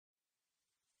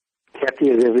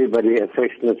Kathy, as everybody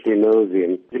affectionately knows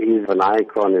him, is an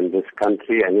icon in this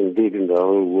country and indeed in the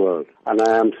whole world. And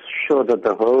I am sure that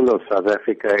the whole of South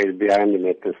Africa is behind him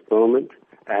at this moment.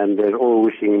 And they're all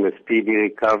wishing him a speedy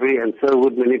recovery, and so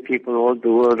would many people all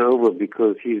the world over,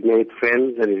 because he's made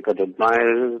friends and he's got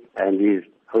admirers, and he's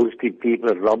hosted people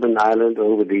at Robben Island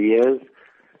over the years,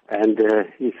 and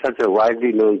he's such a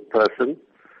widely known person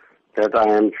that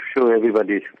I am sure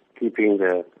everybody's keeping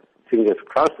their fingers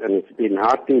crossed, and it's been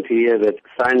heartening to hear that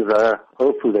signs are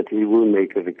hopeful that he will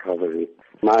make a recovery.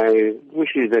 My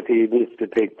wish is that he needs to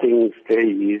take things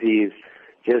very easy.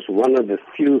 He's just one of the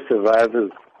few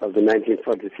survivors of the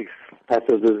 1946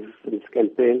 pacifist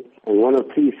campaign, and one of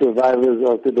 3 survivors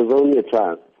of the Livonia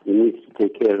trial. He needs to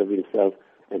take care of himself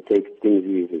and take things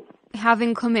easy.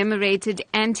 Having commemorated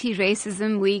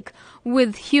Anti-Racism Week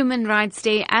with Human Rights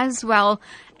Day as well,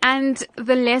 and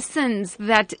the lessons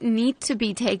that need to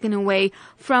be taken away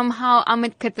from how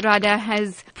Ahmed Kathrada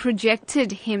has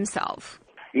projected himself.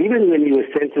 Even when he was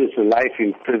sentenced to life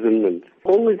imprisonment,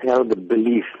 always held the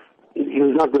belief he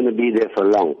was not going to be there for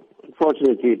long.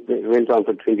 Unfortunately, it went on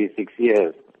for 26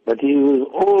 years. But he was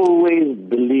always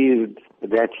believed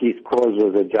that his cause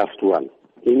was a just one.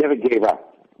 He never gave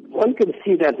up. One can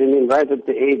see that in him right at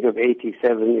the age of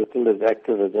 87, he's still as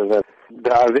active as ever.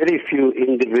 There are very few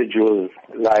individuals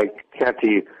like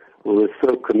Kathy who were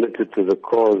so committed to the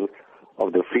cause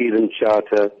of the Freedom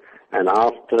Charter, and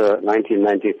after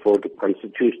 1994 to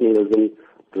constitutionalism,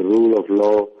 the rule of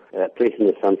law, placing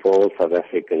the sun for all South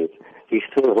Africans. He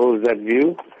still holds that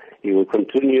view. He will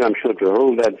continue, I'm sure, to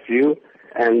hold that view.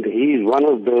 And he's one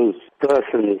of those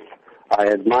persons I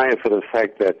admire for the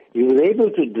fact that he was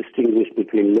able to distinguish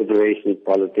between liberation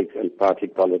politics and party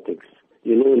politics.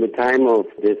 You know, in the time of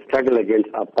the struggle against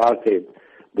apartheid,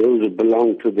 those who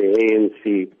belonged to the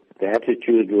ANC, the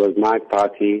attitude was my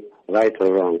party, right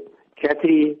or wrong.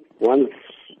 Kathy, once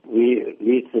we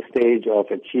reached the stage of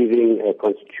achieving a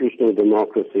constitutional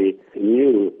democracy,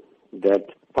 knew that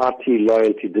party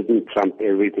loyalty didn't trump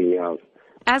everything else.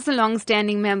 As a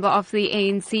long-standing member of the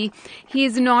ANC, he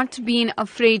has not been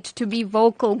afraid to be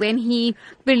vocal when he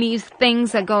believes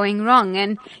things are going wrong.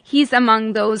 And he's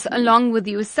among those, along with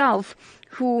yourself,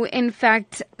 who in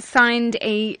fact signed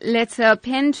a letter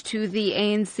penned to the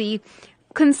ANC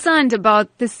concerned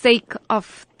about the sake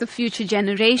of the future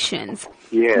generations.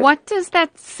 Yes. What does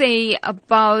that say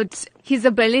about his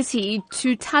ability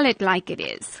to tell it like it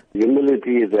is?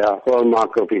 Humility is a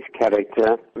hallmark of his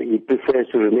character. He prefers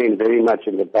to remain very much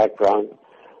in the background.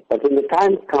 But when the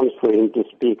time comes for him to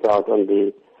speak out on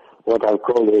what I'll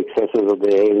call the excesses of the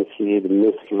ANC, the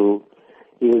misrule,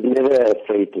 he was never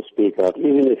afraid to speak out,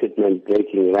 even if it meant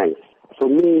breaking ranks. For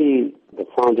me, the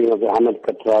founding of the Ahmed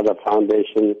Kathrada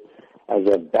Foundation as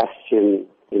a bastion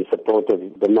in support of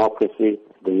democracy,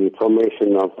 the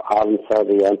formation of ANSA,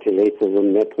 the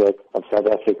Anti-Racism Network of South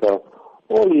Africa,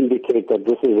 all indicate that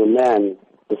this is a man,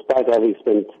 despite having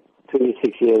spent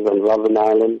 26 years on Robben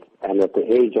Island and at the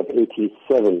age of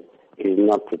 87, is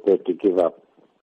not prepared to give up.